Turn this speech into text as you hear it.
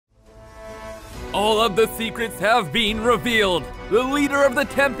All of the secrets have been revealed. The leader of the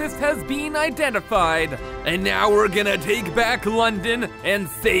Tempest has been identified. And now we're gonna take back London and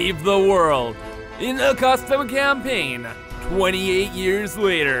save the world. In a custom campaign, 28 years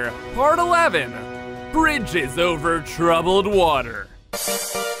later, part 11, Bridges Over Troubled Water.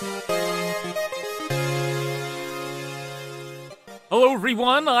 Hello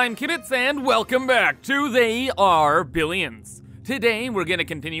everyone, I'm KIBITZ and welcome back to They Are Billions. Today we're gonna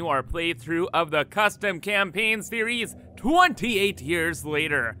continue our playthrough of the custom campaign series 28 years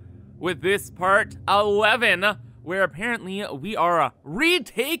later, with this part 11, where apparently we are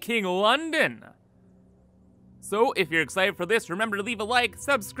retaking London. So if you're excited for this, remember to leave a like,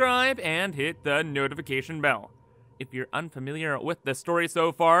 subscribe, and hit the notification bell. If you're unfamiliar with the story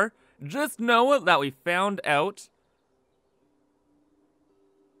so far, just know that we found out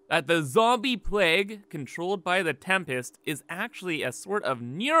that the zombie plague controlled by the Tempest is actually a sort of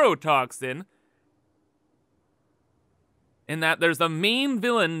neurotoxin, and that there's a main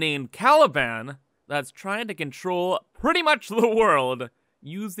villain named Caliban that's trying to control pretty much the world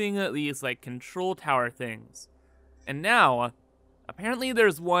using these like control tower things. And now, apparently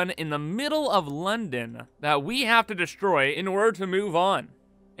there's one in the middle of London that we have to destroy in order to move on.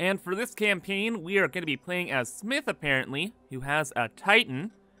 And for this campaign, we are going to be playing as Smith apparently, who has a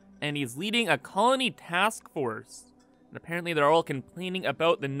Titan, and he's leading a colony task force. And apparently they're all complaining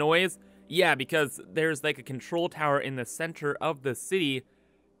about the noise. Yeah, because there's like a control tower in the center of the city.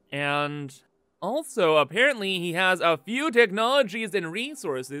 And also, apparently he has a few technologies and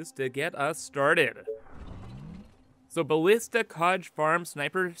resources to get us started. So ballista, cottage farm,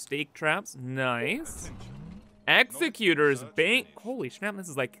 sniper, stake traps, nice. Executors, bank, holy snap, this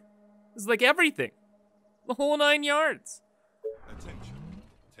is like everything. The whole 9 yards.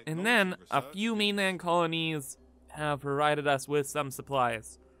 And then, a few mainland colonies have provided us with some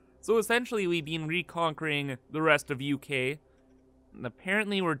supplies. So essentially, we've been reconquering the rest of UK, and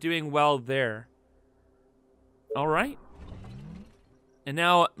apparently we're doing well there. Alright. And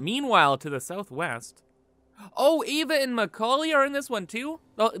now, meanwhile, to the southwest... Oh, Ava and McCauley are in this one too?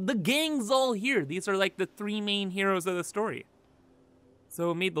 Oh, the gang's all here. These are like the three main heroes of the story.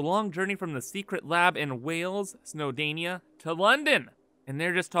 So made the long journey from the secret lab in Wales, Snowdonia, to London. And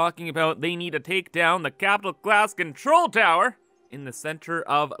they're just talking about they need to take down the capital class control tower in the center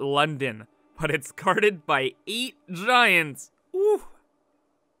of London. But it's guarded by 8 giants. Ooh.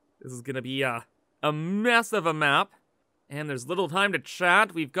 This is gonna be a mess of a map. And there's little time to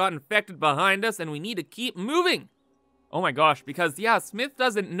chat. We've got infected behind us and we need to keep moving. Oh my gosh, because yeah, Smith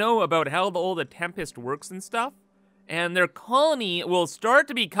doesn't know about how the Tempest works and stuff. And their colony will start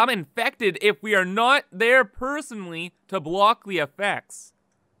to become infected if we are not there personally to block the effects.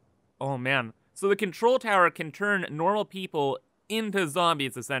 Oh man. So the control tower can turn normal people into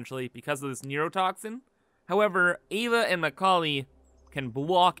zombies, essentially, because of this neurotoxin. However, Ava and McCauley can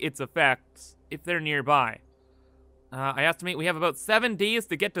block its effects if they're nearby. I estimate we have about 7 days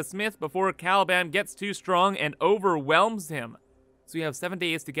to get to Smith before Caliban gets too strong and overwhelms him. So we have 7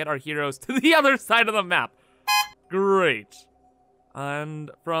 days to get our heroes to the other side of the map. Great.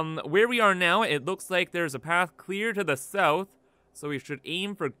 And from where we are now, it looks like there's a path clear to the south, so we should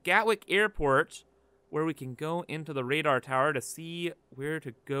aim for Gatwick Airport, where we can go into the radar tower to see where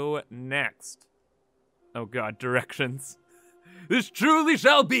to go next. Oh god, directions. This truly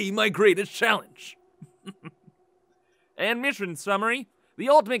shall be my greatest challenge. And mission summary. The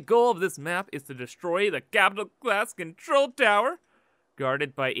ultimate goal of this map is to destroy the capital class control tower,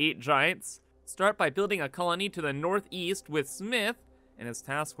 guarded by 8 giants. Start by building a colony to the northeast with Smith and his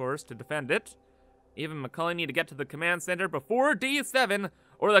task force to defend it. Even McCauley need to get to the command center before day 7,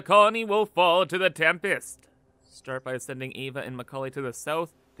 or the colony will fall to the Tempest. Start by sending Ava and McCauley to the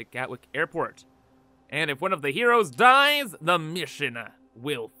south to Gatwick Airport. And if one of the heroes dies, the mission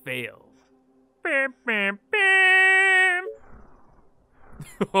will fail. Bam, bam, bam.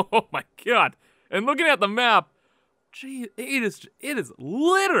 Oh my god. And looking at the map, gee, it is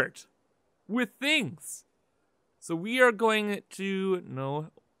littered with things. So we are going to,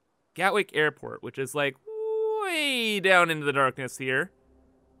 Gatwick Airport, which is like way down into the darkness here.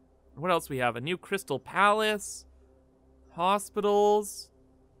 What else we have? A new Crystal Palace, hospitals.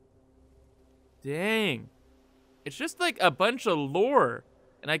 Dang. It's just like a bunch of lore,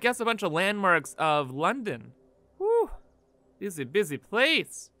 and I guess a bunch of landmarks of London. Whew. Busy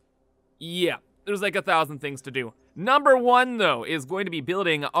place. Yeah, there's like 1,000 things to do. Number 1, though, is going to be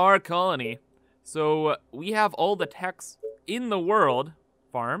building our colony. So we have all the techs in the world.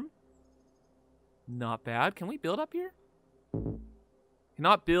 Farm. Not bad. Can we build up here?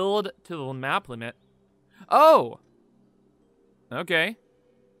 Cannot build to the map limit. Oh! Okay.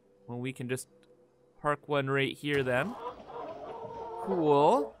 Well, we can just park one right here then.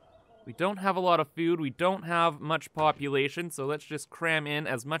 Cool. We don't have a lot of food. We don't have much population, so let's just cram in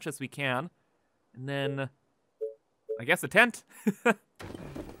as much as we can. And then, I guess a tent.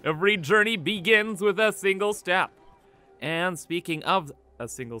 Every journey begins with a single step. And speaking of a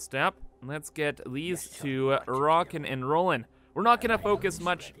single step, let's get these two rockin' and rollin'. We're not gonna focus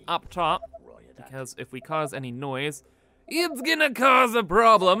much up top, because if we cause any noise, it's gonna cause a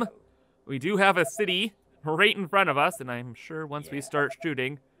problem. We do have a city right in front of us, and I'm sure once we start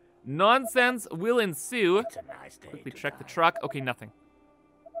shooting, nonsense will ensue. Quickly check the truck. Okay, nothing.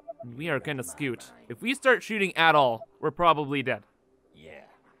 We are gonna scoot. If we start shooting at all, we're probably dead.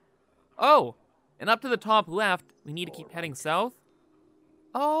 Oh, and up to the top left, we need to keep heading south.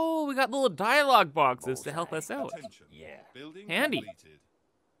 Oh, we got little dialogue boxes to help us out. Handy.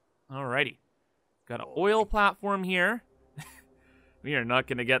 Alrighty. Got an oil platform here. We are not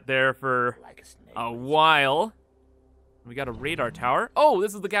gonna get there for a while. We got a radar tower. Oh,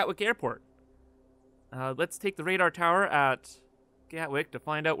 this is the Gatwick Airport. Let's take the radar tower at Gatwick to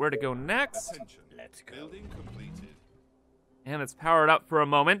find out where to go next. Let's go. Building completed. And it's powered up for a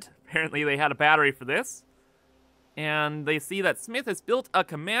moment. Apparently they had a battery for this. And they see that Smith has built a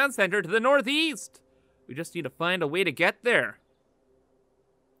command center to the northeast. We just need to find a way to get there.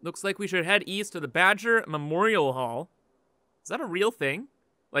 Looks like we should head east to the Badger Memorial Hall. Is that a real thing?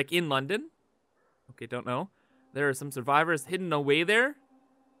 Like in London? Okay, don't know. There are some survivors hidden away there.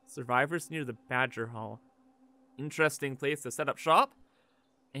 Survivors near the Badger Hall. Interesting place to set up shop.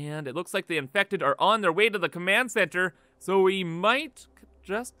 And it looks like the infected are on their way to the command center, so we might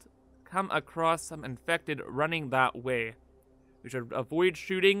just come across some infected running that way. We should avoid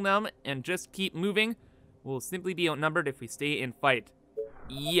shooting them and just keep moving. We'll simply be outnumbered if we stay in fight.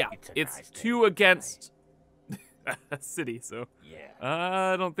 Yeah, it's 2 against a city, so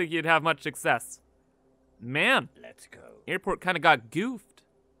I don't think you'd have much success. Man, let's go. Airport kind of got goofed.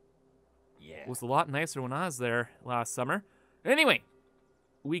 It was a lot nicer when I was there last summer. Anyway,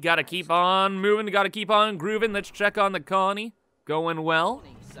 we gotta keep on moving, gotta keep on grooving. Let's check on the colony. Going well.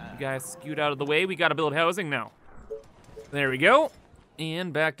 You guys scoot out of the way. We gotta build housing now. There we go.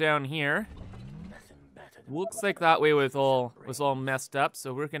 And back down here. Looks like that way was all messed up,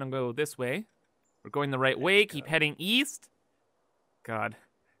 so we're gonna go this way. We're going the right way. Keep heading east. God,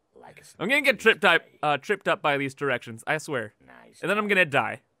 I'm gonna get tripped up by these directions. I swear. And then I'm gonna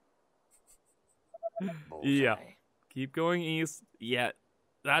die. Yeah. Keep going east. Yeah,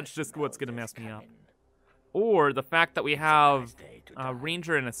 that's just what's gonna mess me up. Or the fact that we have a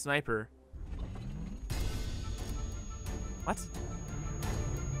ranger and a sniper. What?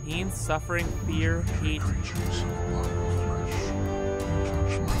 Pain, suffering, fear, hate. Creatures of blood and flesh,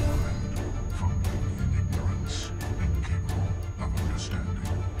 touch my mind, fumbling in ignorance, incapable of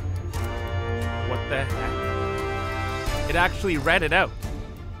understanding. What the heck? It actually read it out.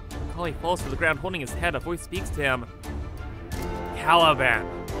 McCauley falls to the ground holding his head. A voice speaks to him. Caliban,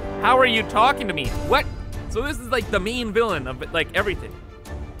 how are you talking to me? What? So this is like the main villain of it, like everything.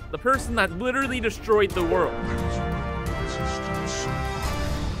 The person that literally destroyed the world. There is a existence so far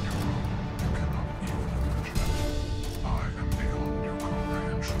beyond you cannot even imagine. I am beyond your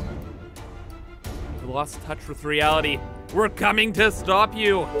comprehension. You lost touch with reality. We're coming to stop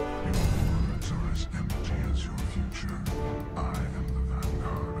you. Your words are as empty as your future. I am the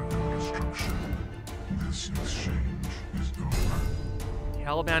vanguard of your destruction. This exchange is over.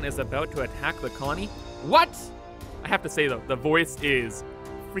 Caliban is about to attack the colony. What? I have to say though, the voice is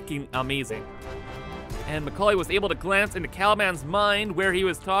freaking amazing. And McCauley was able to glance into Caliban's mind where he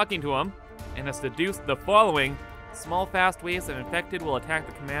was talking to him and has deduced the following. Small fast waves of infected will attack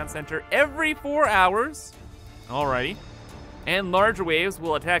the command center every 4 hours. Alrighty. And larger waves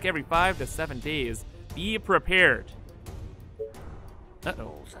will attack every 5 to 7 days. Be prepared.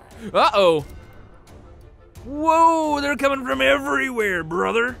 Uh-oh. Uh-oh! Whoa, they're coming from everywhere,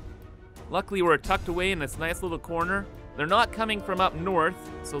 brother. Luckily, we're tucked away in this nice little corner. They're not coming from up north,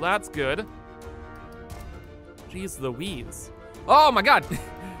 so that's good. Jeez Louise. Oh my God!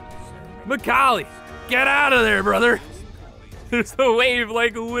 McCauley, get out of there, brother! There's a wave,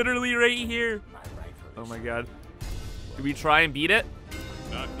 like, literally right here. Oh my God. Do we try and beat it?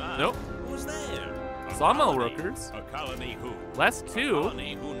 Nope. Who's there? Sawmill workers. A colony who? Less two.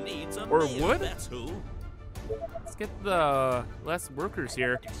 Colony who needs a Or mayor, wood? That's who. Let's get the less workers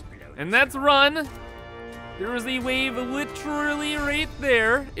here. And let's run! There is a wave literally right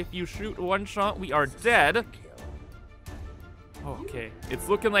there. If you shoot one shot, we are dead. Okay, it's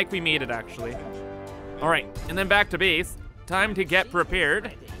looking like we made it actually. All right, and then back to base. Time to get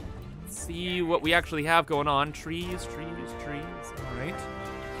prepared. Let's see what we actually have going on. Trees, trees, trees. All right.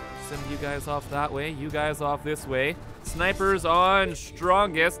 send you guys off that way, you guys off this way. Snipers on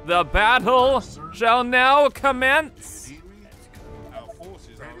strongest. The battle shall now commence. Our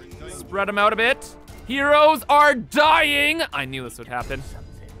forces are in danger. Spread them out a bit. Heroes are dying. I knew this would happen.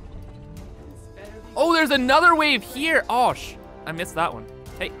 Oh, there's another wave here. Oh, I missed that one.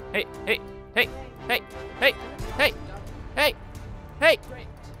 Hey, hey, hey, hey, hey, hey, hey, hey, hey.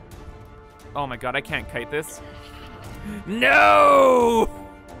 Oh my god, I can't kite this. No!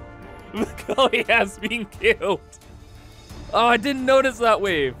 McCauley has been killed. Oh, I didn't notice that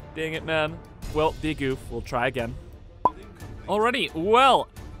wave. Dang it, man. Well, be a goof. We'll try again. Alrighty, well,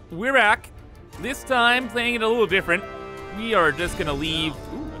 we're back. This time, playing it a little different. We are just gonna leave.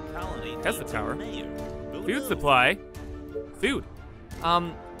 Ooh, that's the tower. Food supply. Food.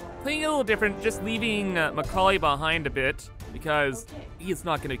 Playing it a little different, just leaving McCauley behind a bit because he's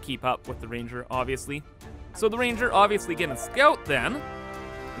not gonna keep up with the Ranger, obviously. So the Ranger obviously gonna scout then.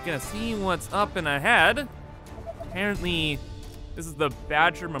 We're gonna see what's up and ahead. Apparently, this is the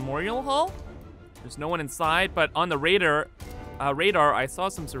Badger Memorial Hall. There's no one inside, but on the radar, I saw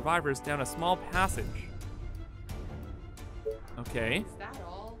some survivors down a small passage. Okay. Is that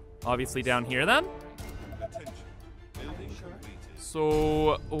all? Obviously down here then. Attention. Building completed.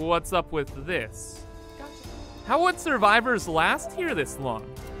 So what's up with this? Gotcha. How would survivors last here this long?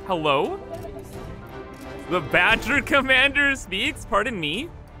 Hello? The Badger Commander speaks, pardon me.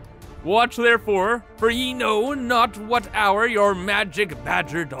 Watch therefore, for ye know not what hour your magic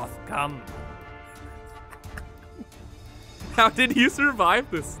badger doth come. How did you survive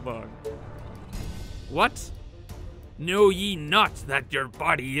this long? What? Know ye not that your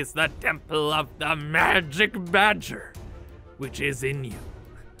body is the temple of the magic badger, which is in you?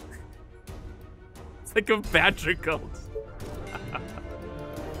 It's like a badger cult.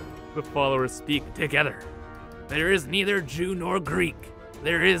 The followers speak together. There is neither Jew nor Greek.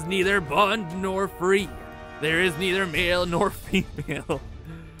 There is neither bond nor free. There is neither male nor female.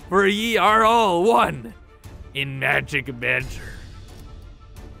 For ye are all one in magic badger.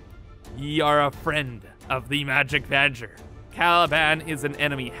 Ye are a friend of the magic badger. Caliban is an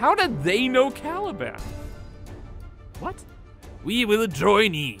enemy. How did they know Caliban? What? We will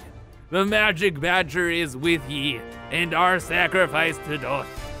join ye. The magic badger is with ye, and our sacrifice to doth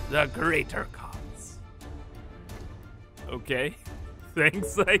the greater cause. Okay,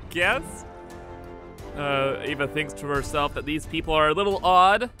 thanks, I guess. Ava thinks to herself that these people are a little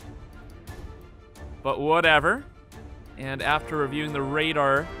odd, but whatever. And after reviewing the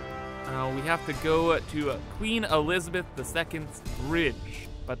radar, we have to go to Queen Elizabeth II's bridge,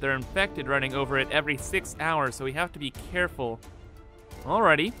 but they're infected running over it every 6 hours, so we have to be careful.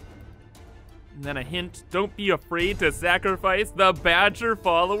 Alrighty. And then a hint, don't be afraid to sacrifice the Badger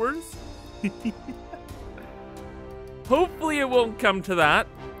followers. Hopefully it won't come to that.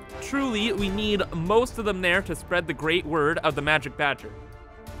 Truly, we need most of them there to spread the great word of the Magic Badger.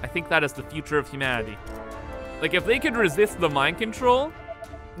 I think that is the future of humanity. Like, if they could resist the mind control,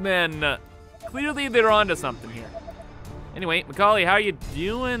 then clearly they're onto something here. Anyway, McCauley, how you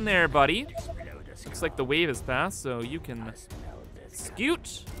doing there, buddy? Looks like the wave has passed, so you can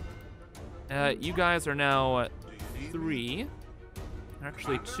scoot. You guys are now 3.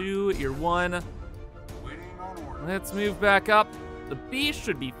 Actually 2, you're 1. Let's move back up. The beast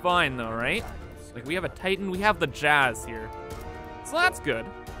should be fine though, right? Like, we have a Titan, we have the Jazz here. So that's good.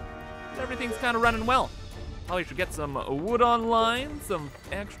 Everything's kind of running well. Probably should get some wood online, some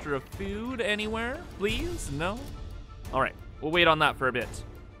extra food anywhere, please? No? All right, we'll wait on that for a bit.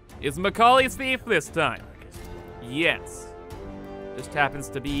 Is McCauley safe this time? Yes. Just happens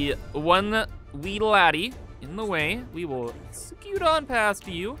to be one wee laddie in the way. We will scoot on past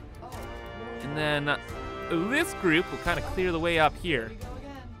you. And then this group will kind of clear the way up here.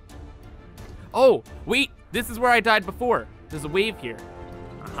 Oh, wait, this is where I died before. There's a wave here.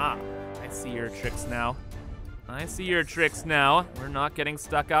 Aha, I see your tricks now. I see your tricks now. We're not getting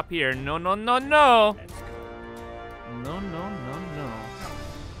stuck up here. No, no, no, no. No, no, no, no.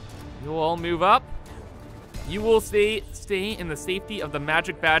 You'll all move up. You will stay in the safety of the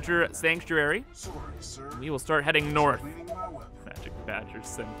Magic Badger Sanctuary. Sorry, sir. We will start heading north. Cleaning my weapon. Magic Badger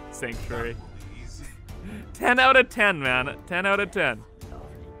Sanctuary. 10 out of 10, man. 10 out of 10.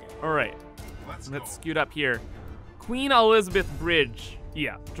 All right, let's scoot up here. Queen Elizabeth Bridge.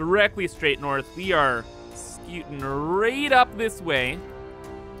 Yeah, directly straight north. We are scooting right up this way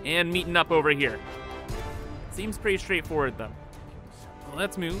and meeting up over here. Seems pretty straightforward though.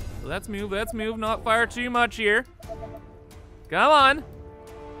 Let's move, let's move, let's move. Not fire too much here. Come on.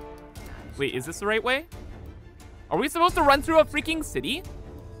 Wait, is this the right way? Are we supposed to run through a freaking city?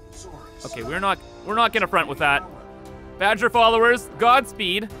 Okay, we're not gonna front with that. Badger followers,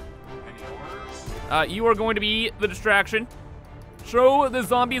 Godspeed. You are going to be the distraction. Show the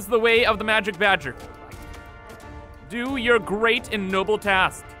zombies the way of the magic badger. Do your great and noble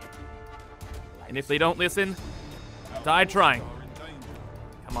task. And if they don't listen, die trying.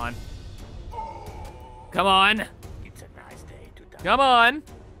 Come on. Come on. It's a nice day to die. Come on.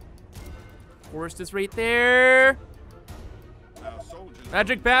 Forest is right there. Our soldiers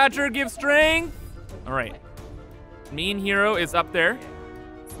Magic badger gives strength. All right. Main hero is up there.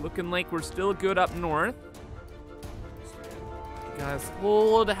 It's looking like we're still good up north. Guys,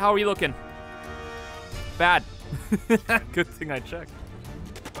 hold. How are we looking? Bad. Good thing I checked.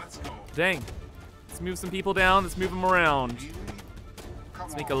 Let's go. Dang. Let's move some people down. Let's move them around.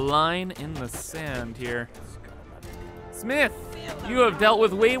 Let's make a line in the sand here. Smith, you have dealt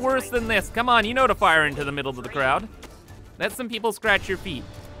with way worse than this. Come on, you know to fire into the middle of the crowd. Let some people scratch your feet.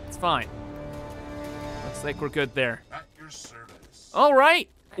 It's fine. Looks like we're good there. At your service. All right.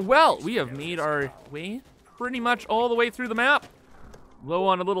 Well, we have made our way pretty much all the way through the map. Low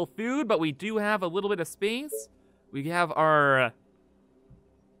on a little food, but we do have a little bit of space. We have our...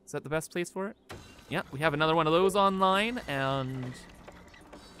 Is that the best place for it? Yeah, we have another one of those online, and...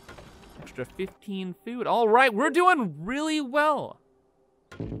 Extra 15 food. All right, we're doing really well.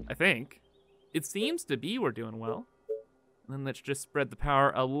 I think. It seems to be we're doing well. And then let's just spread the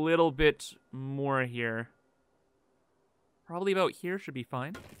power a little bit more here. Probably about here should be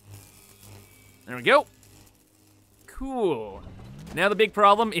fine. There we go. Cool. Now the big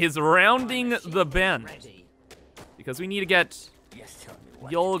problem is rounding the bend. Because we need to get Yes, tell me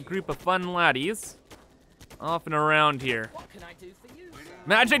what the old group of fun laddies off and around here. What can I do for you?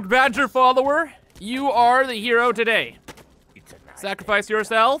 Magic Badger follower, you are the hero today. It's a nice Sacrifice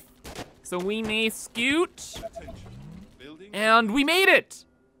yourself so we may scoot. Attention. Building. And we made it!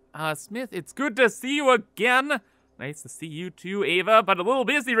 Smith, it's good to see you again. Nice to see you too, Ava, but a little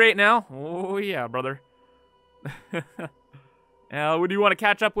busy right now. Oh yeah, brother. Would you want to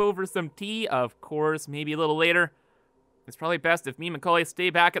catch up over some tea? Of course, maybe a little later. It's probably best if me and McCauley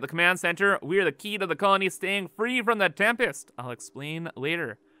stay back at the command center. We're the key to the colonies staying free from the Tempest. I'll explain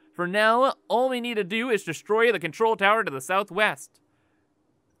later. For now, all we need to do is destroy the control tower to the southwest.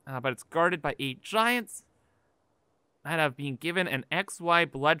 But it's guarded by 8 giants that have been given an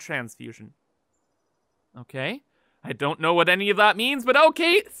XY blood transfusion. Okay. I don't know what any of that means, but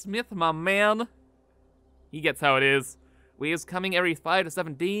okay. Smith, my man. He gets how it is. Waves coming every 5 to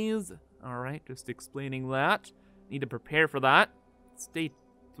 7 days. All right, just explaining that. Need to prepare for that. It's day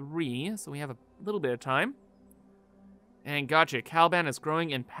 3, so we have a little bit of time. And gotcha, Caliban is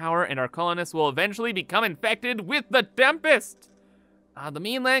growing in power, and our colonists will eventually become infected with the Tempest. The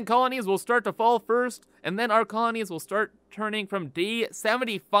mainland colonies will start to fall first, and then our colonies will start turning from day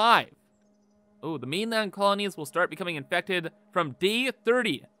 75. Oh, the mainland colonies will start becoming infected from day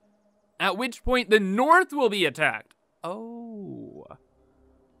 30, at which point the north will be attacked. Oh.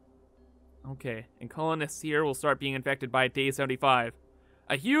 Okay, and colonists here will start being infected by day 75.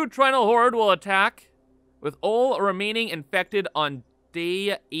 A huge trinal horde will attack, with all remaining infected on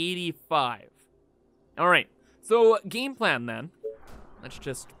day 85. All right, so game plan then. Let's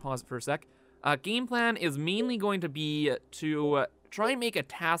just pause it for a sec. Game plan is mainly going to be to try and make a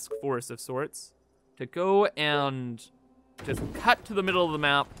task force of sorts to go and just cut to the middle of the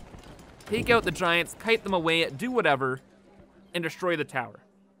map, take out the giants, kite them away, do whatever, and destroy the tower.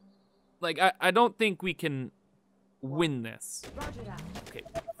 Like, I don't think we can win this. Okay,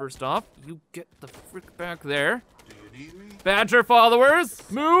 first off, you get the frick back there. Do you need me? Badger followers,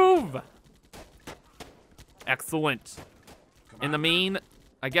 move! Excellent. In the main,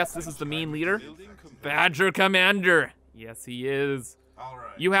 I guess this is the main leader. Building complete. Badger Commander. Yes, he is. All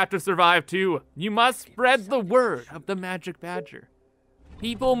right. You have to survive too. You must spread the word of the Magic Badger.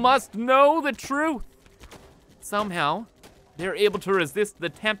 People must know the truth. Somehow, they're able to resist the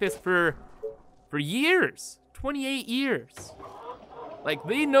Tempest for years. 28 years. Like,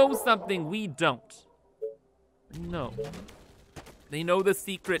 they know something we don't. No. They know the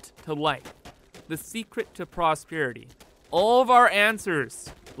secret to life. The secret to prosperity. All of our answers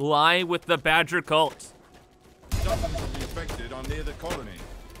lie with the Badger cult. Dozens of the infected are near the colony.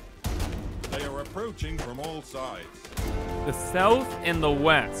 They are approaching from all sides. The south and the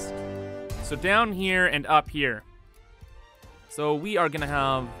west. So down here and up here. So we are gonna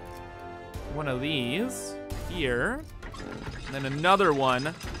have one of these here, and then another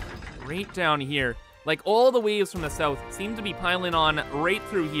one right down here. Like, all the waves from the south seem to be piling on right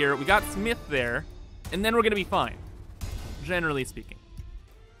through here. We got Smith there, and then we're gonna be fine, generally speaking.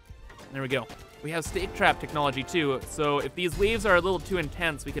 There we go. We have stake trap technology too, so if these waves are a little too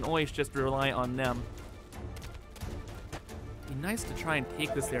intense, we can always just rely on them. Be nice to try and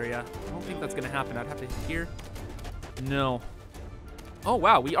take this area. I don't think that's gonna happen. I'd have to hit here. No. Oh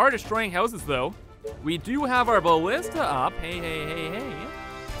wow, we are destroying houses though. We do have our ballista up. Hey, hey, hey, hey.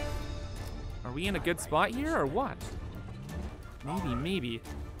 Are we in a good spot here or what? Maybe.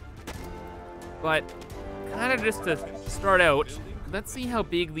 But kind of just to start out, let's see how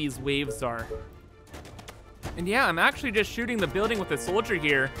big these waves are. And yeah, I'm actually just shooting the building with a soldier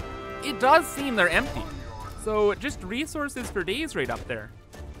here. It does seem they're empty. So just resources for days right up there,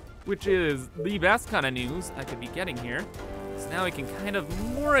 which is the best kind of news I could be getting here. So now we can kind of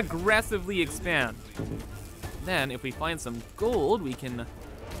more aggressively expand. Then if we find some gold, we can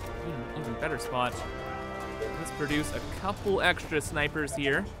even better spot. Let's produce a couple extra snipers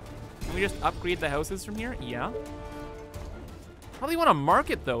here. Can we just upgrade the houses from here? Yeah. Probably want to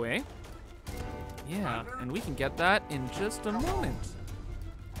market though, eh? Yeah, and we can get that in just a moment.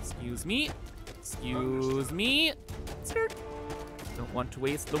 Excuse me. Excuse me. Skirt. Don't want to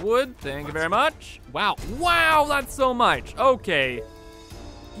waste the wood. Thank you very much. Wow. Wow, that's so much. Okay.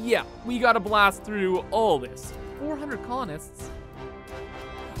 Yeah, we gotta blast through all this. 400 colonists.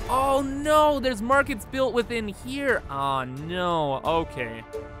 Oh no, there's markets built within here. Oh no, okay.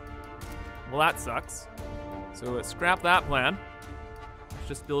 Well, that sucks. So scrap that plan. Let's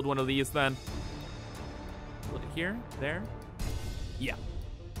just build one of these then. Build it here, there. Yeah.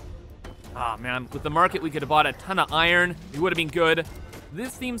 Ah, man, with the market, we could have bought a ton of iron. It would have been good.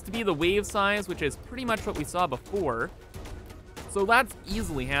 This seems to be the wave size, which is pretty much what we saw before. So that's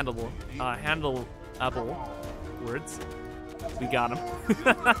easily handleable. Handleable. Words. We got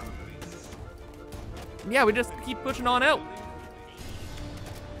him. Yeah, we just keep pushing on out.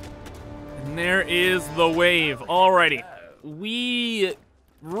 And there is the wave. Alrighty. We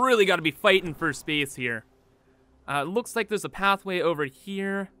really got to be fighting for space here. Looks like there's a pathway over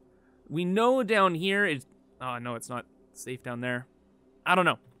here. We know down here is... Oh, no, it's not safe down there. I don't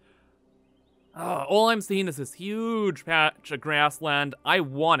know. All I'm seeing is this huge patch of grassland. I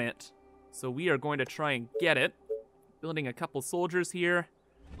want it. So we are going to try and get it. Building a couple soldiers here.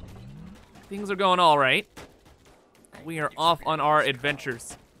 Things are going all right. We are off on our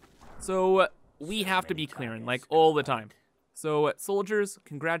adventures. So we have to be clearing, like, all the time. So soldiers,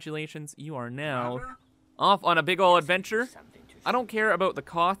 congratulations. You are now off on a big ol' adventure. I don't care about the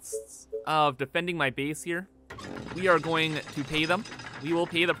costs of defending my base here. We are going to pay them. We will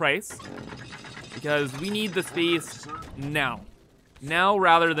pay the price because we need the space now. Now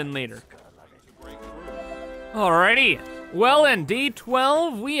rather than later. Alrighty. Well, in day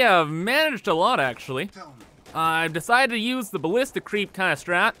 12, we have managed a lot, actually. I've decided to use the ballista creep kind of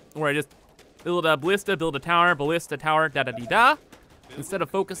strat, where I just build a ballista, build a tower, ballista, tower, da-da-dee-da, instead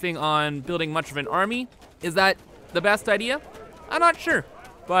of focusing on building much of an army. Is that the best idea? I'm not sure,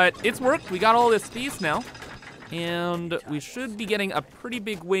 but it's worked. We got all this space now, and we should be getting a pretty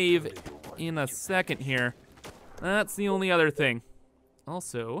big wave in a second here. That's the only other thing.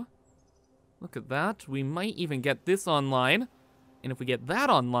 Also, look at that. We might even get this online, and if we get that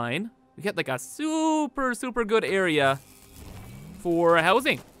online, we get like a super, super good area for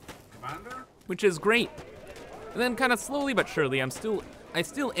housing, which is great. And then kind of slowly but surely, I still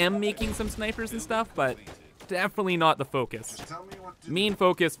am making some snipers and stuff, but definitely not the focus. Main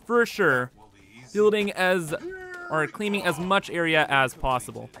focus for sure, building or claiming as much area as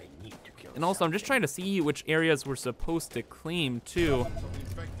possible. And also, I'm just trying to see which areas we're supposed to claim too.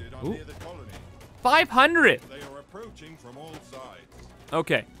 Ooh. 500!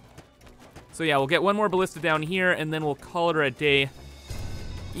 Okay. So yeah, we'll get one more ballista down here, and then we'll call it a day.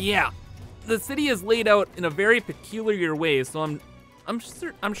 Yeah, the city is laid out in a very peculiar way, so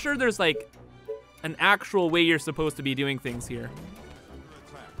I'm sure there's like an actual way you're supposed to be doing things here.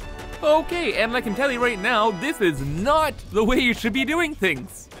 Okay, and I can tell you right now, this is not the way you should be doing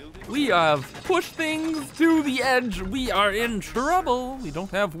things. We have pushed things to the edge. We are in trouble. We don't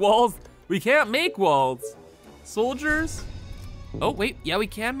have walls. We can't make walls. Soldiers? Oh, wait, yeah, we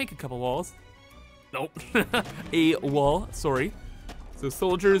can make a couple walls. Nope, a wall, sorry. So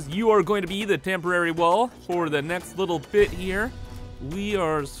soldiers, you are going to be the temporary wall for the next little bit here. We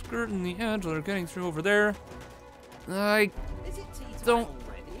are skirting the edge. We're getting through over there. Can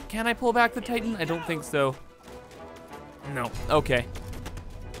I pull back the Titan? I don't think so. No, okay.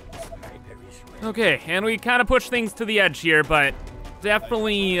 Okay, and we kind of push things to the edge here, but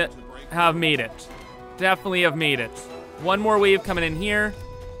definitely have made it. Definitely have made it. One more wave coming in here.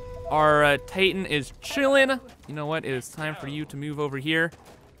 Our Titan is chilling. You know what? It is time for you to move over here.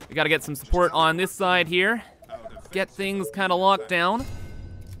 We got to get some support on this side here. Get things kind of locked down.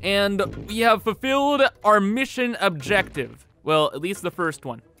 And we have fulfilled our mission objective. Well, at least the first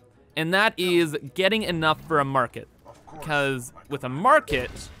one. And that is getting enough for a market. because with a market,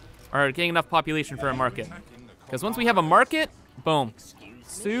 or getting enough population for a market. Because once we have a market, boom,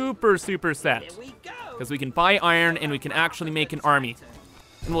 super set. Because we can buy iron and we can actually make an army.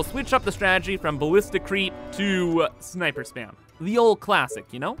 And we'll switch up the strategy from ballistic creep to sniper spam. The old classic,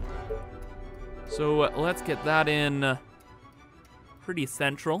 you know? So let's get that in pretty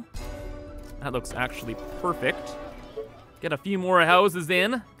central. That looks actually perfect. Get a few more houses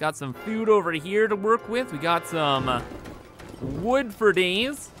in. Got some food over here to work with. We got some wood for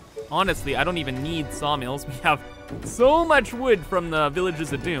days. Honestly, I don't even need sawmills. We have so much wood from the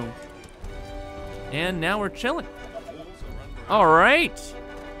Villages of Doom. And now we're chilling. All right.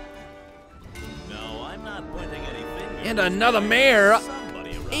 No, I'm not pointing any fingers. And another mare.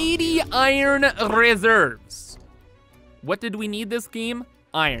 80 iron reserves. What did we need this game?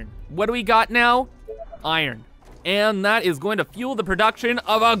 Iron. What do we got now? Iron. And that is going to fuel the production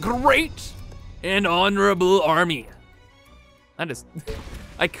of a great and honorable army. That is,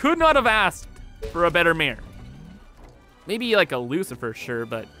 I could not have asked for a better mare. Maybe like a Lucifer, sure,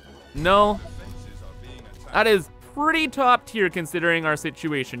 but no. That is pretty top tier considering our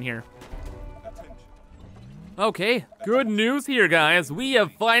situation here. Okay, good news here, guys. We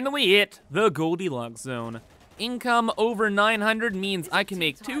have finally hit the Goldilocks zone. Income over 900 means I can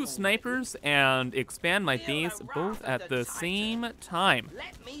make 2 snipers and expand my base both at the same time.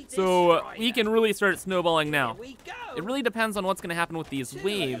 So we can really start snowballing now. It really depends on what's gonna happen with these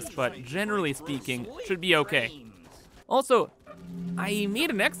waves, but generally speaking, should be okay. Also, I made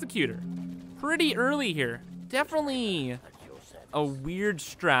an executor pretty early here. Definitely a weird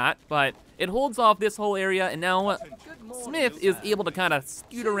strat, but it holds off this whole area, and now Smith is able to kind of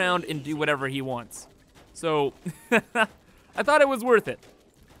scoot around and do whatever he wants. So, I thought it was worth it.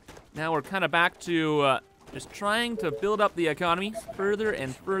 Now we're kind of back to just trying to build up the economy further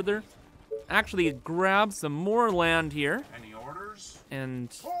and further. Actually grab some more land here. Any orders?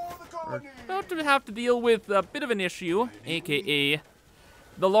 And we're about to have to deal with a bit of an issue, aka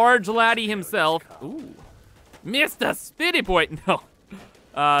the large laddie himself. Ooh, Mr. Spitty Boy, no.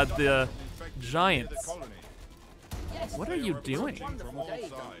 The giants. What are you doing?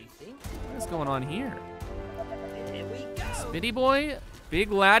 What is going on here? Spitty Boy?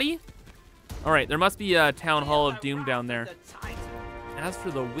 Big laddie? All right, there must be a Town Hall of Doom down there. As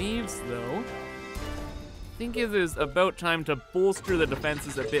for the waves, though, I think it is about time to bolster the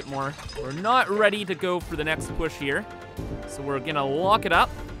defenses a bit more. We're not ready to go for the next push here, so we're gonna lock it up.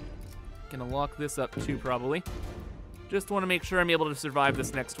 Gonna lock this up too, probably. Just want to make sure I'm able to survive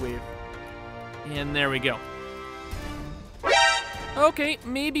this next wave. And there we go. Okay,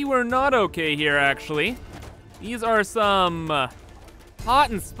 maybe we're not okay here, actually. These are some hot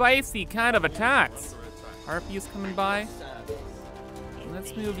and spicy kind of attacks. Harpies coming by.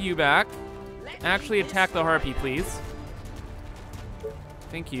 Let's move you back. Actually attack the harpy, please.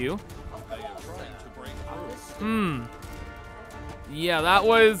 Thank you. Yeah, that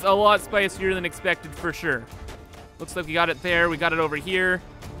was a lot spicier than expected for sure. Looks like we got it there. We got it over here.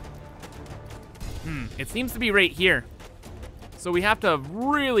 It seems to be right here. So we have to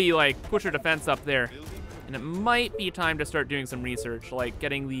really like push our defense up there. And it might be time to start doing some research, like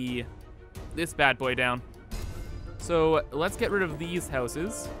getting this bad boy down. So let's get rid of these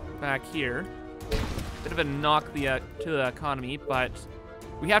houses back here. Bit of a knock to the economy, but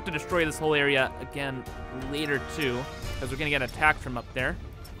we have to destroy this whole area again later too, because we're gonna get attacked from up there.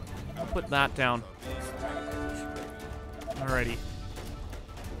 I'll put that down. Alrighty.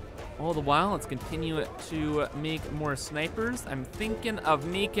 All the while, let's continue to make more snipers. I'm thinking of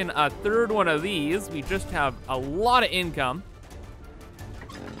making a 3rd one of these. We just have a lot of income.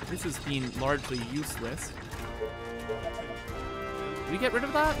 This has been largely useless. Did we get rid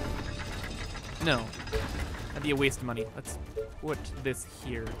of that? No. That'd be a waste of money. Let's put this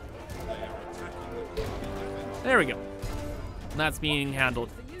here. There we go. And that's being handled.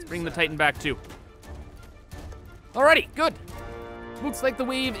 Let's bring the Titan back too. Alrighty, good. Looks like the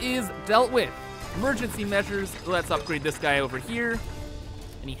wave is dealt with. Emergency measures, let's upgrade this guy over here.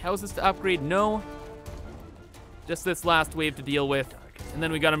 Any houses to upgrade? No. Just this last wave to deal with. And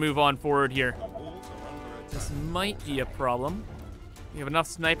then we gotta move on forward here. This might be a problem. We have enough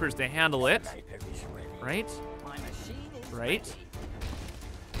snipers to handle it. Right? Right?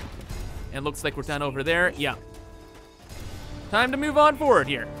 And looks like we're done over there. Yeah. Time to move on forward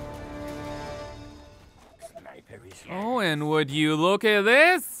here. Oh, and would you look at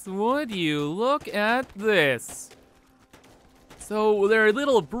this? Would you look at this? So there are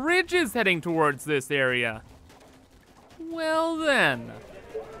little bridges heading towards this area. Well then.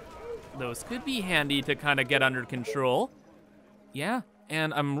 Those could be handy to kind of get under control. Yeah,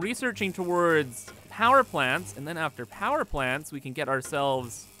 and I'm researching towards power plants, and then after power plants, we can get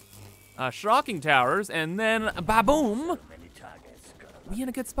ourselves shocking towers, and then ba-boom, we in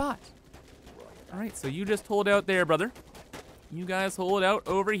a good spot. All right, so you just hold out there, brother. You guys hold out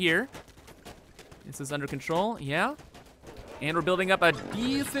over here. This is under control, yeah. And we're building up a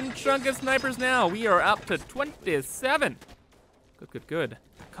decent chunk of snipers now. We are up to 27. Good, good, good.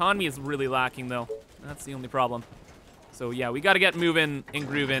 Economy is really lacking, though. That's the only problem. So, yeah, we got to get moving and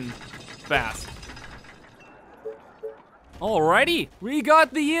grooving fast. Alrighty, we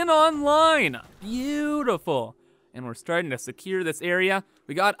got the inn online. Beautiful. And we're starting to secure this area.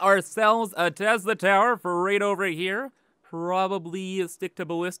 We got ourselves a Tesla tower for right over here. Probably stick to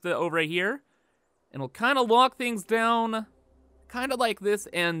ballista over here. And we'll kind of lock things down, kind of like this,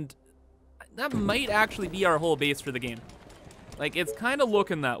 and that might actually be our whole base for the game. Like, it's kind of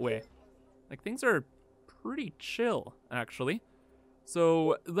looking that way. Like, things are pretty chill, actually.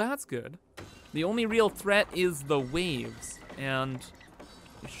 So, that's good. The only real threat is the waves, and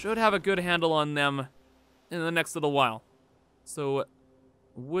we should have a good handle on them in the next little while. So,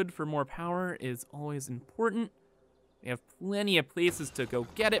 wood for more power is always important. We have plenty of places to go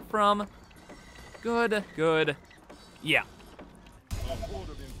get it from. Good, good. Yeah. A horde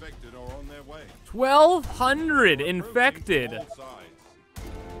of infected are on their way. 1,200 infected.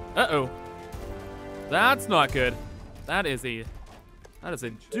 Uh-oh. That's not good. That is a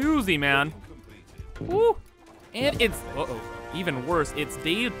doozy, man. Woo. And it's, uh-oh, even worse. It's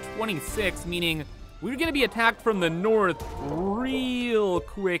day 26, meaning we're gonna be attacked from the north real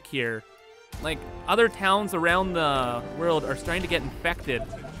quick here. Like, other towns around the world are starting to get infected.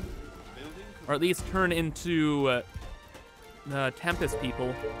 Or at least turn into the Tempest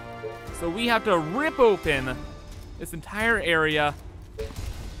people. So we have to rip open this entire area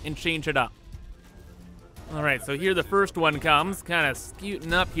and change it up. All right, so here the first one comes, kind of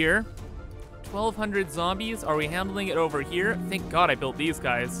scooting up here. 1,200 zombies. Are we handling it over here? Thank God I built these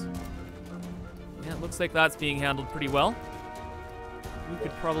guys. Yeah, it looks like that's being handled pretty well. We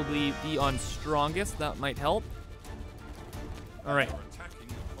could probably be on strongest. That might help. All right.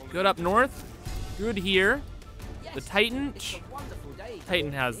 Good up north. Good here. The Titan.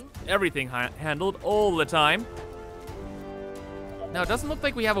 Titan has everything handled all the time. Now, it doesn't look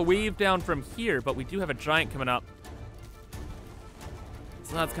like we have a wave down from here, but we do have a giant coming up.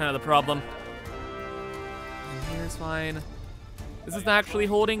 So that's kind of the problem. And here's fine. This is actually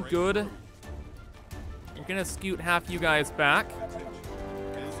holding good. We're gonna scoot half you guys back.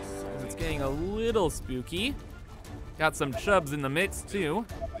 It's getting a little spooky. Got some chubs in the mix too.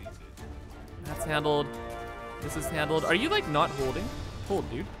 That's handled. This is handled. Are you like not holding? Hold,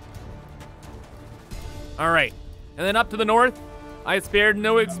 dude. All right, and then up to the north. I spared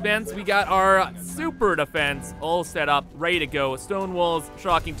no expense. We got our super defense all set up, ready to go. Stone walls,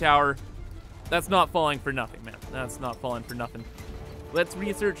 shocking tower. That's not falling for nothing, man. That's not falling for nothing. Let's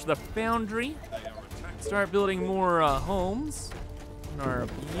research the foundry. Start building more homes in our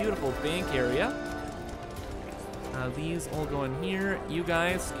beautiful bank area. These all go in here. You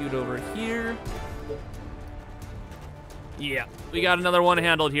guys scoot over here. Yeah, we got another one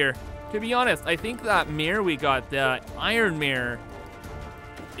handled here. To be honest, I think that mare we got, the iron mare,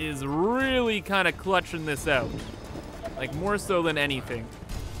 is really kind of clutching this out. Like, more so than anything.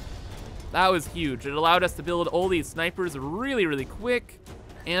 That was huge. It allowed us to build all these snipers really, really quick,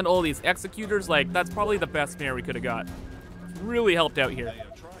 and all these executors. Like, that's probably the best mare we could have got. Really helped out here.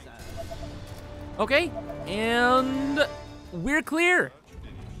 Okay, and we're clear.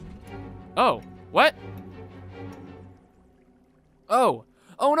 Oh, what? Oh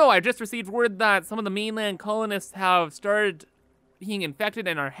no, I just received word that some of the mainland colonists have started being infected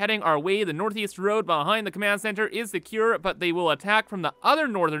and are heading our way. The northeast road behind the command center is secure, but they will attack from the other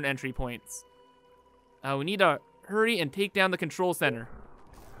northern entry points. We need to hurry and take down the control center.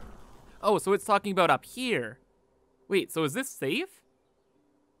 Oh, so it's talking about up here. Wait, so is this safe?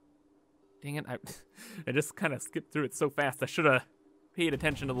 Dang it, I just kind of skipped through it so fast. I should have paid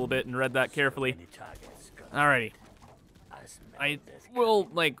attention a little bit and read that carefully. Alrighty. I will,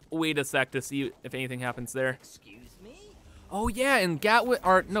 like, wait a sec to see if anything happens there. Excuse me? Oh yeah, and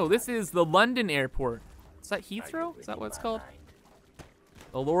Gatwick, no, this is the London airport. Is that Heathrow? Is that what it's called?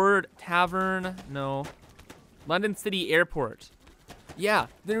 The Lord Tavern, no. London City Airport. Yeah,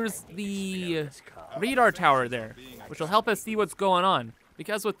 there's the radar tower there, which will help us see what's going on.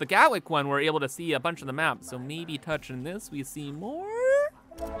 Because with the Gatwick one, we're able to see a bunch of the map, so maybe touching this, we see more?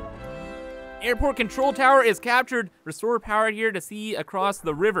 Airport control tower is captured. Restore power here to see across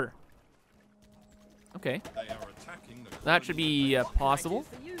the river. Okay. That should be possible.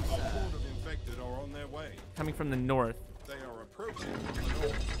 Coming from the north.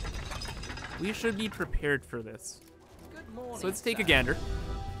 We should be prepared for this. Good morning, So let's take a sir. gander.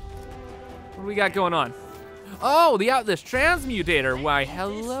 What do we got going on? Oh, this transmutator. Why,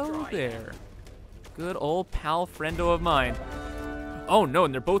 hello there. Good old pal friendo of mine. Oh no,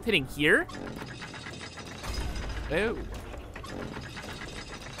 and they're both hitting here? Oh.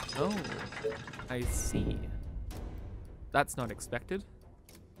 Oh, I see. That's not expected.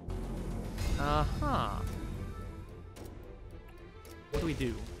 Uh-huh. What do we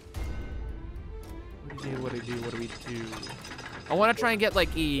do? What do we do? I want to try and get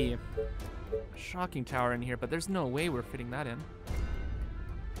like a shocking tower in here, but there's no way we're fitting that in.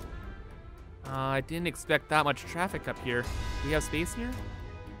 I didn't expect that much traffic up here. Do we have space here?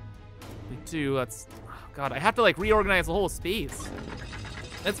 We do. That's... Oh God, I have to like reorganize the whole space.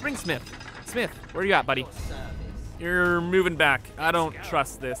 Let's bring Smith. Smith, where you at, buddy? You're moving back. I don't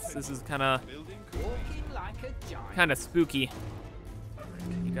trust this. This is kind of spooky.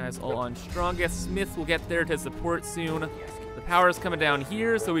 You guys all on strongest. Smith will get there to support soon. The power's coming down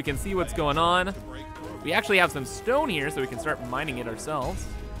here so we can see what's going on. We actually have some stone here so we can start mining it ourselves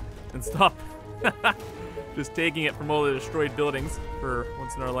and stop just taking it from all the destroyed buildings for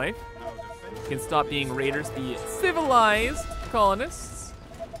once in our life. We can stop being raiders, be civilized colonists.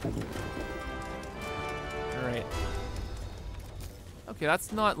 All right. Okay,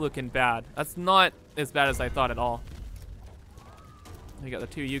 that's not looking bad. That's not as bad as I thought at all. We got the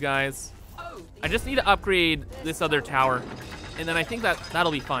two of you guys. I just need to upgrade this other tower, and then I think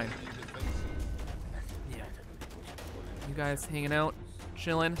that'll be fine. Yeah. You guys hanging out,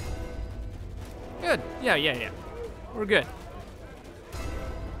 chilling. Good. Yeah. We're good.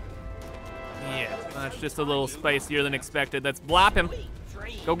 Yeah, that's just a little spicier than expected. Let's blap him.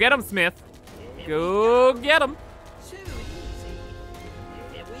 Go get him, Smith. Go get him. Too easy.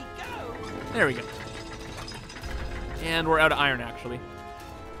 Here we go. There we go. And we're out of iron, actually.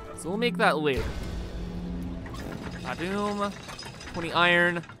 So we'll make that later. Badoom. 20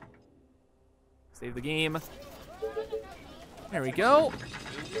 iron. Save the game. There we go.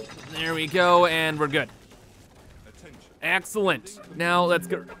 There we go, and we're good. Excellent. Now let's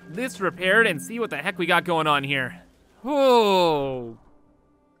get this repaired and see what the heck we got going on here. Whoa.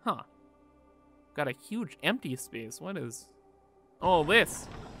 Huh. Got a huge empty space. What is... Oh, this.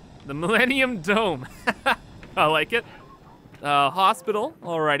 The Millennium Dome. I like it. Hospital,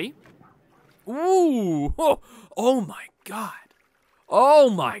 already. Ooh. Oh my God. Oh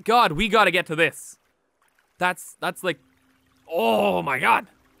my God, we gotta get to this. That's like... Oh my God.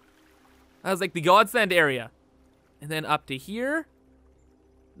 That was like the godsend area. And then up to here.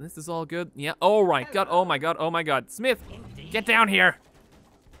 This is all good. Yeah. Oh my God. Oh my God. Oh my God. Smith, get down here.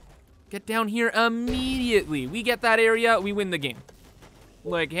 Get down here immediately. We get that area, we win the game.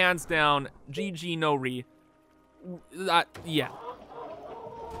 Like, hands down. GG no re. Yeah.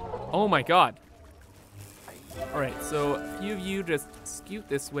 Oh my God. All right, so a few of you just scoot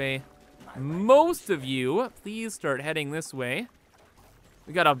this way. Most of you, please start heading this way.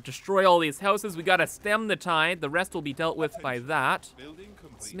 We gotta destroy all these houses. We gotta stem the tide. The rest will be dealt with by that.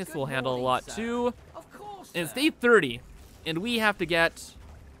 Smith will handle a lot too. And it's day 30, and we have to get,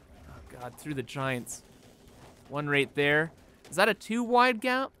 oh God, through the giants. One right there. Is that a 2 wide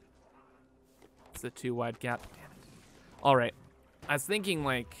gap? It's a 2 wide gap. Damn it. All right. I was thinking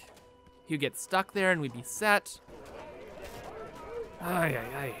like he'd get stuck there and we'd be set.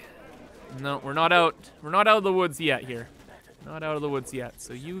 Ay. No, we're not out. We're not out of the woods yet here. Not out of the woods yet.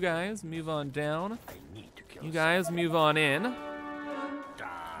 So you guys move on down. You guys move on in.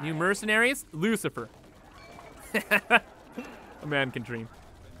 New mercenaries, Lucifer. A man can dream.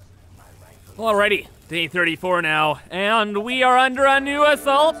 Alrighty, day 34 now, and we are under a new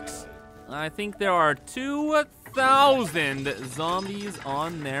assault. I think there are 2,000 zombies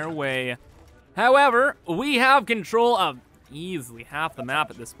on their way. However, we have control of easily half the map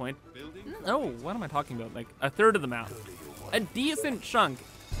at this point. Oh, what am I talking about? Like a third of the map. A decent chunk,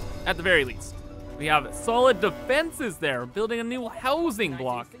 at the very least. We have solid defenses there, building a new housing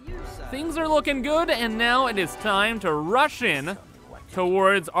block. Things are looking good, and now it is time to rush in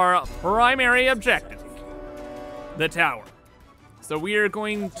towards our primary objective, the tower. So we are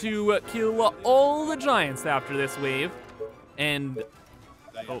going to kill all the giants after this wave, and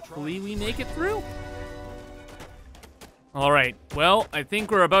hopefully we make it through. All right, well, I think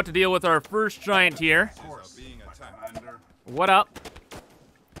we're about to deal with our first giant here. What up?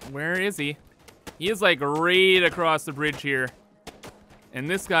 Where is he? He is like right across the bridge here. And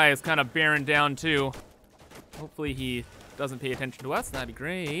this guy is kind of bearing down too. Hopefully he doesn't pay attention to us. That'd be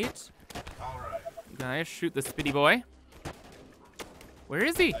great. You guys, shoot the spitty boy. Where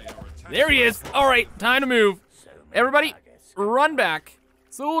is he? There he is. All right, time to move. Everybody, run back.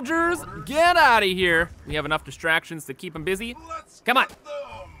 Soldiers, get out of here. We have enough distractions to keep them busy. Come on.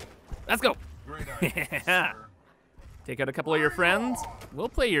 Let's go. Take out a couple of your friends. We'll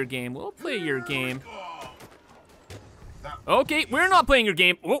play your game. We'll play your game. Okay, we're not playing your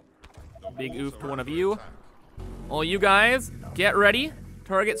game. Oh, big oof to one of you. All you guys, get ready.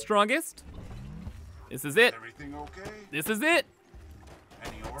 Target strongest. This is it. This is it.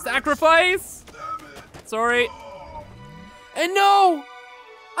 Sacrifice. Sorry. And no!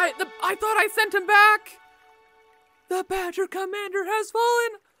 I thought I sent him back! The Badger Commander has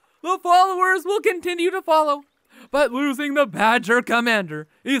fallen! The followers will continue to follow, but losing the Badger Commander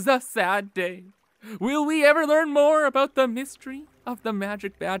is a sad day. Will we ever learn more about the mystery of the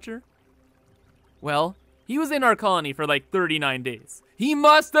Magic Badger? Well, he was in our colony for like 39 days. He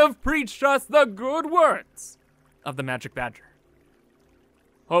must have preached us the good words of the Magic Badger.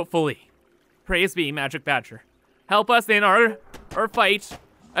 Hopefully. Praise be, Magic Badger. Help us in our fight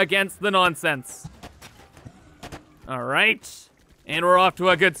against the nonsense. All right, and we're off to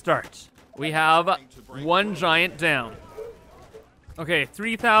a good start. We have one giant down. Okay,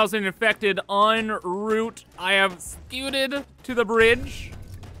 3,000 infected en route. I have scooted to the bridge.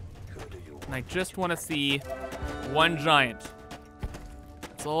 And I just want to see one giant.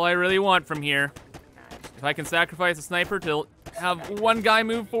 That's all I really want from here. If I can sacrifice a sniper to have one guy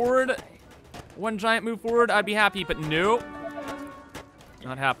move forward, one giant move forward, I'd be happy, but nope.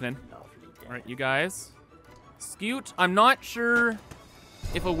 Not happening. All right, you guys. Scoot. I'm not sure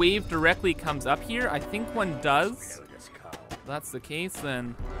if a wave directly comes up here. I think one does. If that's the case,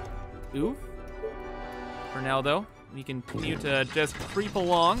 then oof. For now, though, we continue to just creep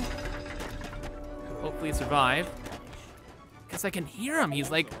along. Hopefully survive. Because I can hear him. He's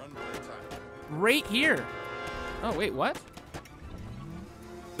like right here. Oh, wait, what?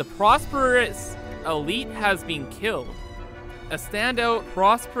 The prosperous elite has been killed. A standout,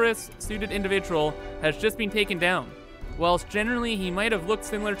 prosperous, suited individual has just been taken down. Whilst generally he might have looked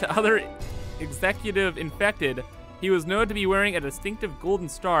similar to other executive infected, he was known to be wearing a distinctive golden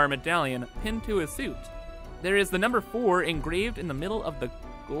star medallion pinned to his suit. There is the number 4 engraved in the middle of the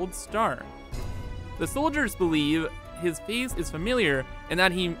gold star. The soldiers believe his face is familiar and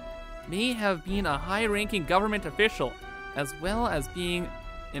that he may have been a high-ranking government official, as well as being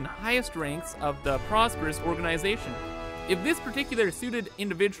in highest ranks of the prosperous organization. If this particular suited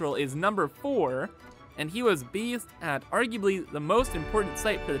individual is number 4, and he was based at arguably the most important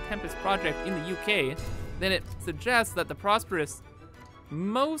site for the Tempest project in the UK, then it suggests that the prosperous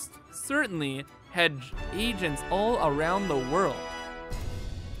most certainly had agents all around the world.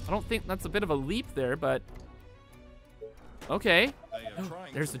 I don't think that's a bit of a leap there, but okay.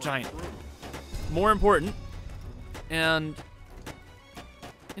 There's the giant. More important. And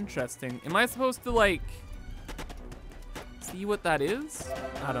interesting. Am I supposed to like see what that is?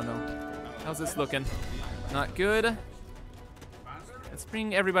 I don't know. How's this looking? Not good. Let's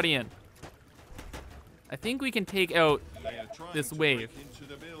bring everybody in. I think we can take out this wave.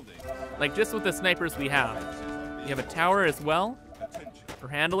 Like just with the snipers we have. We have a tower as well for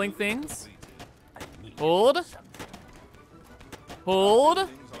handling things. Hold. Hold.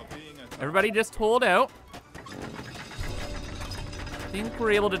 Everybody just hold out. I think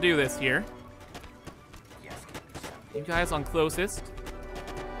we're able to do this here. You guys on closest.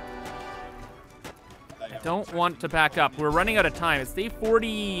 I don't want to back up. We're running out of time. It's day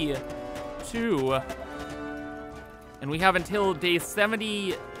 42. And we have until day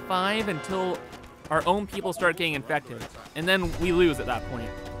 75 until our own people start getting infected. And then we lose at that point.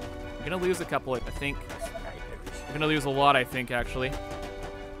 We're gonna lose a couple, I think. We're gonna lose a lot, I think, actually.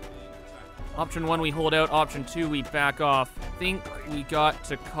 Option 1, we hold out. Option 2, we back off. I think we got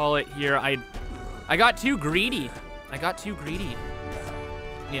to call it here. I got too greedy. I got too greedy.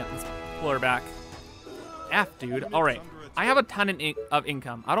 Yeah, let's pull her back. F, dude. All right. I have a ton of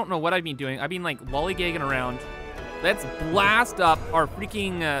income. I don't know what I've been doing. I've been, like, lollygagging around. Let's blast up our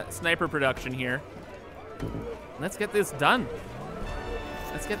freaking sniper production here. Let's get this done.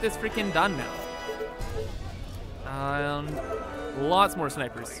 Let's get this freaking done now. Lots more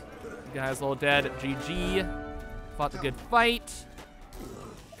snipers. You guys all dead. GG. Fought the good fight.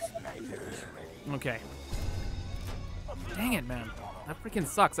 Okay. Dang it, man. That freaking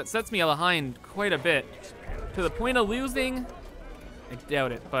sucks. That sets me behind quite a bit. To the point of losing? I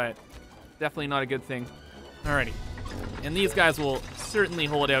doubt it, but definitely not a good thing. Alrighty. And these guys will certainly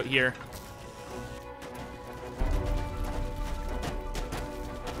hold out here.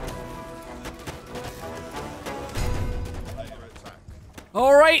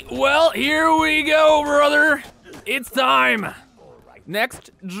 All right, well, here we go, brother. It's time.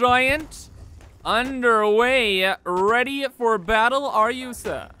 Next giant underway. Ready for battle, are you,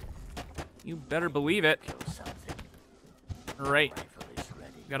 sir? You better believe it. Right.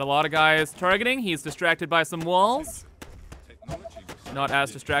 Got a lot of guys targeting. He's distracted by some walls. Not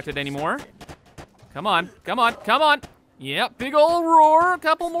as distracted anymore. Come on, come on, come on. Yep, big ol' roar. A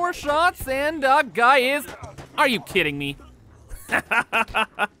couple more shots, and guy is... Are you kidding me?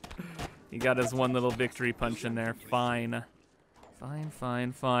 He got his one little victory punch in there. Fine. Fine,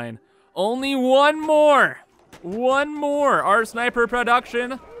 fine, fine. Only one more. One more. Our sniper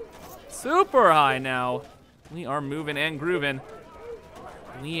production, super high now. We are moving and grooving.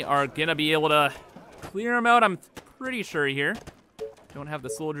 We are gonna be able to clear them out, I'm pretty sure here. Don't have the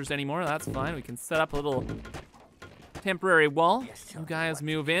soldiers anymore, that's fine. We can set up a little temporary wall. You guys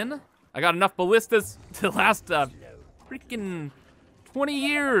move in. I got enough ballistas to last freaking 20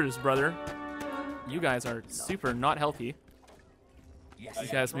 years, brother. You guys are super not healthy. You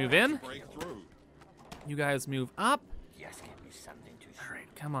guys move in. You guys move up. All right,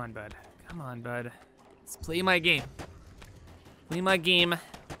 come on, bud. Come on, bud. Let's play my game. Play my game.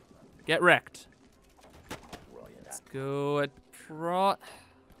 Get wrecked. Let's go across.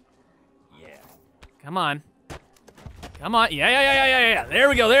 Come on. Come on. Yeah. There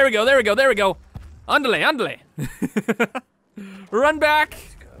we go, there we go, there we go, there we go. Andale. Run back.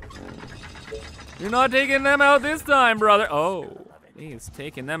 You're not taking them out this time, brother. Oh, he's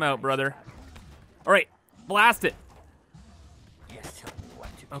taking them out, brother. All right, blast it.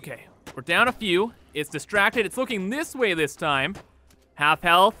 Okay, we're down a few. It's distracted. It's looking this way this time. Half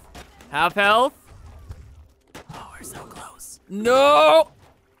health. Half health. Oh, we're so close. No!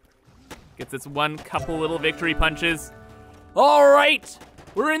 Gets its one couple little victory punches. All right,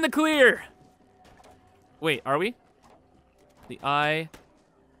 we're in the clear. Wait, are we? The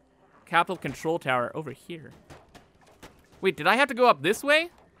Capital Control Tower over here. Wait, did I have to go up this way?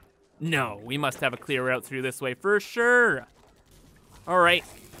 No, we must have a clear route through this way for sure. All right,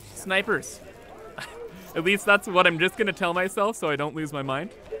 snipers. At least that's what I'm just gonna tell myself so I don't lose my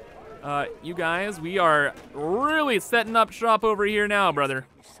mind. You guys, we are really setting up shop over here now, brother.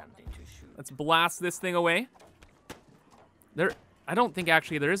 Let's blast this thing away. I don't think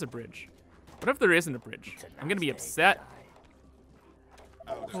actually there is a bridge. What if there isn't a bridge? I'm gonna be upset.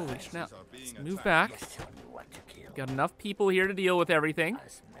 Holy snap. Let's move back. Got enough people here to deal with everything.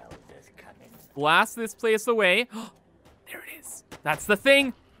 Blast this place away. There it is. That's the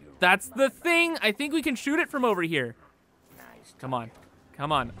thing. That's the thing. I think we can shoot it from over here. Come on.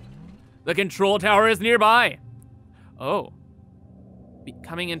 Come on. The control tower is nearby. Oh.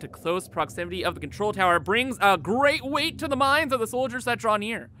 Coming into close proximity of the control tower brings a great weight to the minds of the soldiers that draw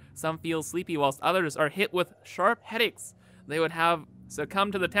near. Some feel sleepy whilst others are hit with sharp headaches. They would have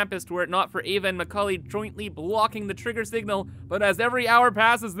succumbed to the Tempest were it not for Ava and McCauley jointly blocking the trigger signal, but as every hour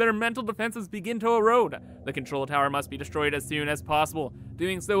passes, their mental defenses begin to erode. The control tower must be destroyed as soon as possible.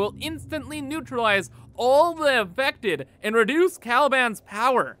 Doing so will instantly neutralize all the affected and reduce Caliban's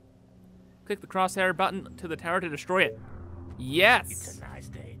power. Click the crosshair button to the tower to destroy it. Yes! It's a nice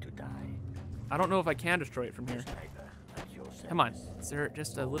day to die. I don't know if I can destroy it from here. Come on, is there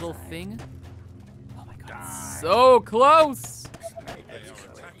just a little thing? Oh my god, it's so close!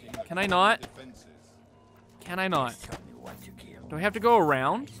 Can I not? Can I not? Do I have to go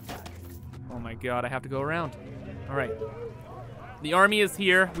around? Oh my god, I have to go around. All right. The army is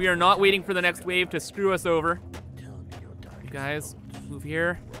here. We are not waiting for the next wave to screw us over. You guys, move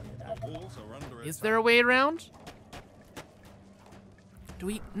here. Is there a way around? Do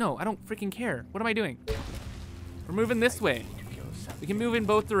we? No, I don't freaking care. What am I doing? We're moving this way. We can move in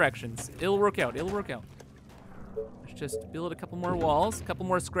both directions. It'll work out, it'll work out. Let's just build a couple more walls, a couple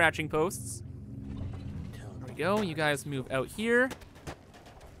more scratching posts. There we go, you guys move out here.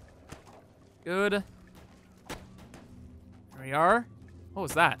 Good. There we are. What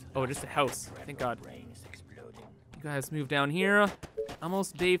was that? Oh, just a house, thank God. You guys move down here.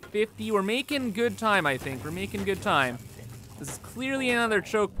 Almost day 50, we're making good time, I think. We're making good time. This is clearly another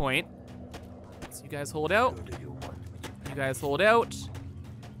choke point. So you guys hold out. You guys hold out.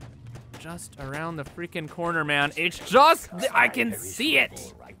 Just around the freaking corner, man. It's just, I can see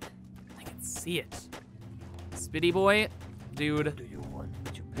it. I can see it. Spitty boy, dude.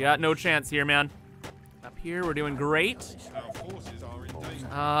 You got no chance here, man. Up here, we're doing great.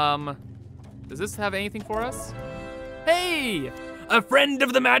 Does this have anything for us? Hey, a friend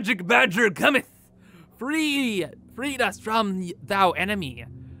of the magic badger cometh. Freed us from thou enemy.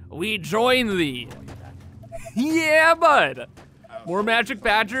 We join thee. Yeah, bud. More magic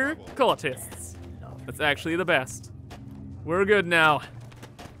badger cultists. That's actually the best. We're good now.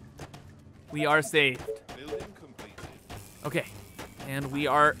 We are saved. Okay, And we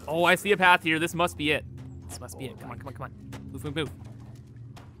are, oh, I see a path here. This must be it. This must be it. Come on, come on, come on. Move, move, move.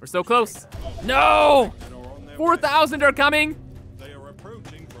 We're so close. No! 4,000 are coming. They are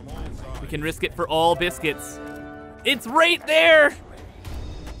approaching from all sides. We can risk it for all biscuits. It's right there!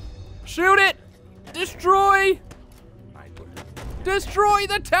 Shoot it! Destroy! Destroy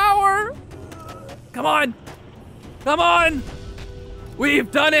the tower! Come on! Come on! We've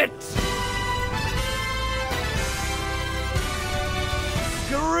done it!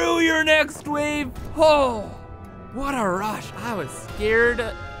 Screw your next wave! Oh, what a rush. I was scared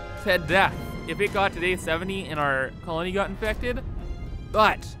to death if it got to day 70 and our colony got infected.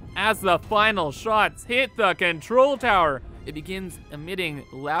 But as the final shots hit the control tower, it begins emitting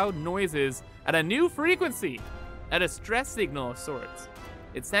loud noises at a new frequency, at a stress signal of sorts.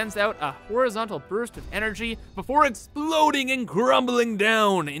 It sends out a horizontal burst of energy before exploding and crumbling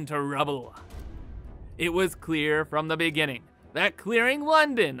down into rubble. It was clear from the beginning that clearing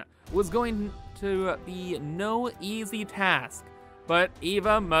London was going to be no easy task, but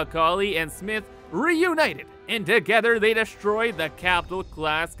Eva, McCauley, and Smith reunited, and together they destroyed the capital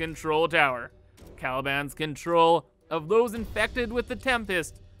class control tower. Caliban's control of those infected with the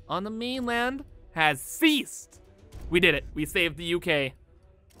Tempest on the mainland has ceased. We did it. We saved the UK.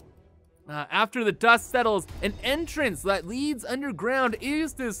 After the dust settles, an entrance that leads underground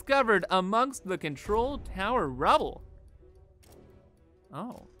is discovered amongst the control tower rubble.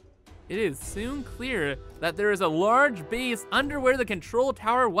 Oh. It is soon clear that there is a large base under where the control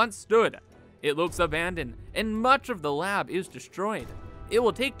tower once stood. It looks abandoned, and much of the lab is destroyed. It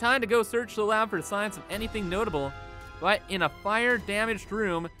will take time to go search the lab for signs of anything notable, but in a fire-damaged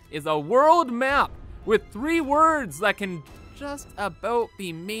room is a world map with 3 words that can just about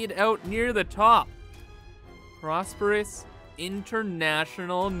be made out near the top. Prosperous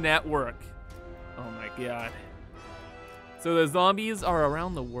International Network. Oh my god. So the zombies are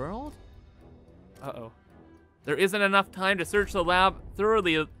around the world? Uh-oh. There isn't enough time to search the lab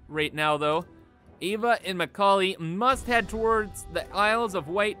thoroughly right now, though. Eva and McCauley must head towards the Isles of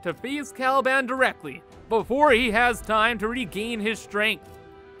Wight to face Caliban directly before he has time to regain his strength.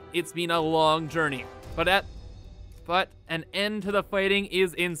 It's been a long journey, but an end to the fighting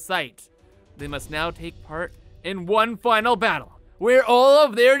is in sight. They must now take part in one final battle, where all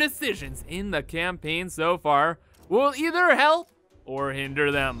of their decisions in the campaign so far will either help or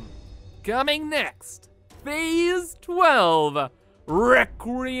hinder them. Coming next, Phase 12,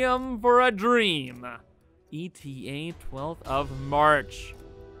 Requiem for a Dream. ETA 12th of March.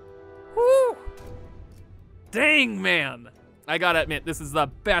 Whew! Dang, man. I gotta admit, this is the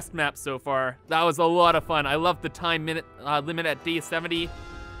best map so far. That was a lot of fun. I love the time limit at day 70.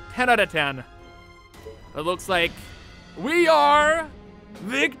 10 out of 10. It looks like we are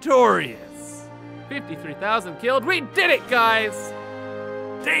victorious. 53,000 killed. We did it, guys.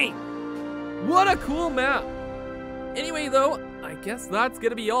 Dang. What a cool map. Anyway, though, I guess that's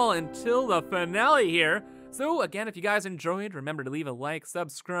gonna be all until the finale here. So again, if you guys enjoyed, remember to leave a like,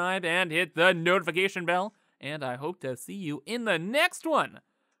 subscribe, and hit the notification bell. And I hope to see you in the next one.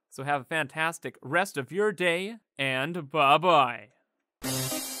 So have a fantastic rest of your day, and bye-bye.